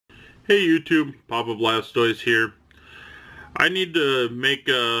Hey YouTube, Papa Blastoise here. I need to make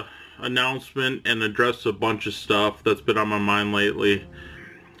a announcement and address a bunch of stuff that's been on my mind lately.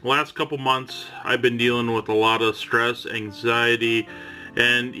 Last couple months I've been dealing with a lot of stress, anxiety,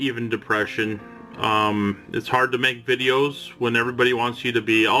 and even depression. It's hard to make videos when everybody wants you to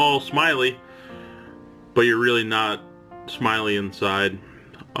be all smiley, but you're really not smiley inside.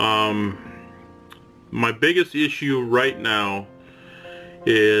 My biggest issue right now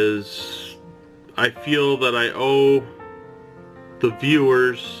is I feel that I owe the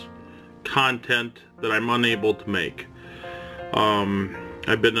viewers content that I'm unable to make.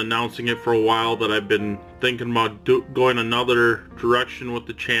 I've been announcing it for a while that I've been thinking about going another direction with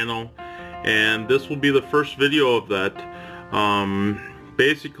the channel, and this will be the first video of that.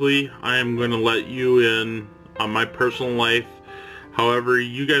 Basically, I am going to let you in on my personal life. However,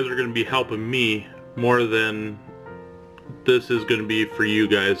 you guys are going to be helping me more than this is going to be for you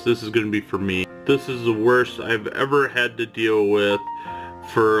guys. This is going to be for me. This is the worst I've ever had to deal with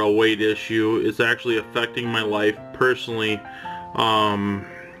for a weight issue. It's actually affecting my life personally. I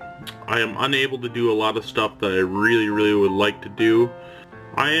am unable to do a lot of stuff that I really would like to do.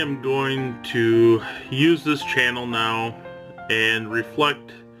 I am going to use this channel now and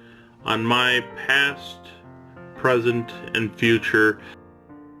reflect on my past, present, and future.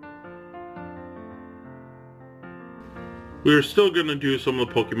 We're still going to do some of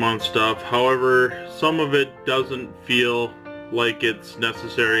the Pokemon stuff, however, some of it doesn't feel like it's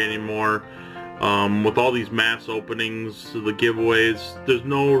necessary anymore. With all these mass openings, the giveaways, there's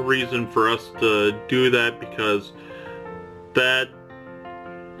no reason for us to do that because that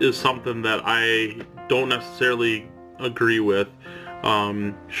is something that I don't necessarily agree with.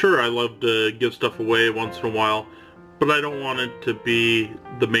 Sure, I love to give stuff away once in a while, but I don't want it to be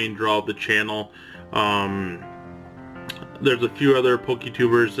the main draw of the channel. There's a few other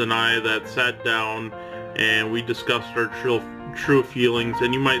PokeTubers and I that sat down and we discussed our true feelings,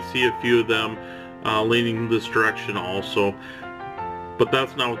 and you might see a few of them leaning this direction also. But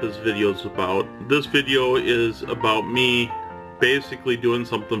that's not what this video is about. This video is about me basically doing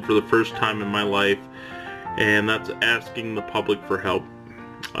something for the first time in my life, and that's asking the public for help.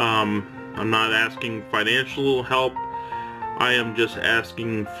 I'm not asking financial help. I am just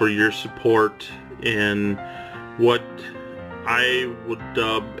asking for your support in what I would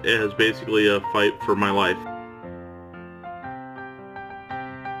dub as basically a fight for my life.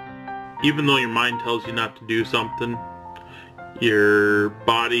 Even though your mind tells you not to do something, your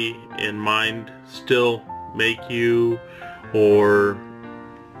body and mind still make you or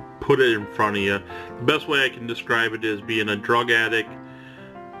put it in front of you. The best way I can describe it is being a drug addict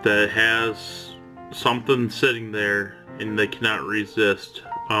that has something sitting there and they cannot resist.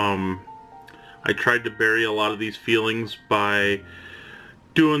 I tried to bury a lot of these feelings by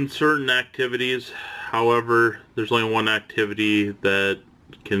doing certain activities. However, there's only one activity that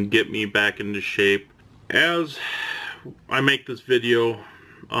can get me back into shape. As I make this video,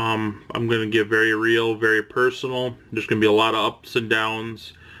 I'm going to get very real, very personal. There's going to be a lot of ups and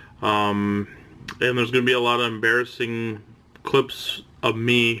downs, and there's going to be a lot of embarrassing clips of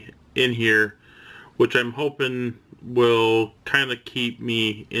me in here, which I'm hoping will kind of keep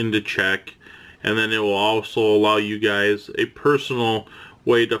me into check. And then it will also allow you guys a personal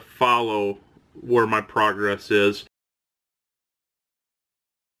way to follow where my progress is.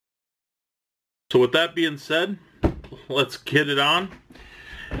 So with that being said, let's get it on.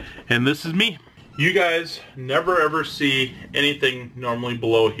 And this is me. You guys never ever see anything normally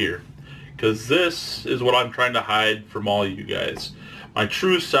below here, because this is what I'm trying to hide from all you guys. My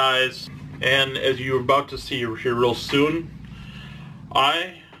true size. And as you're about to see here real soon,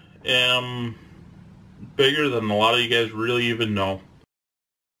 I am bigger than a lot of you guys really even know.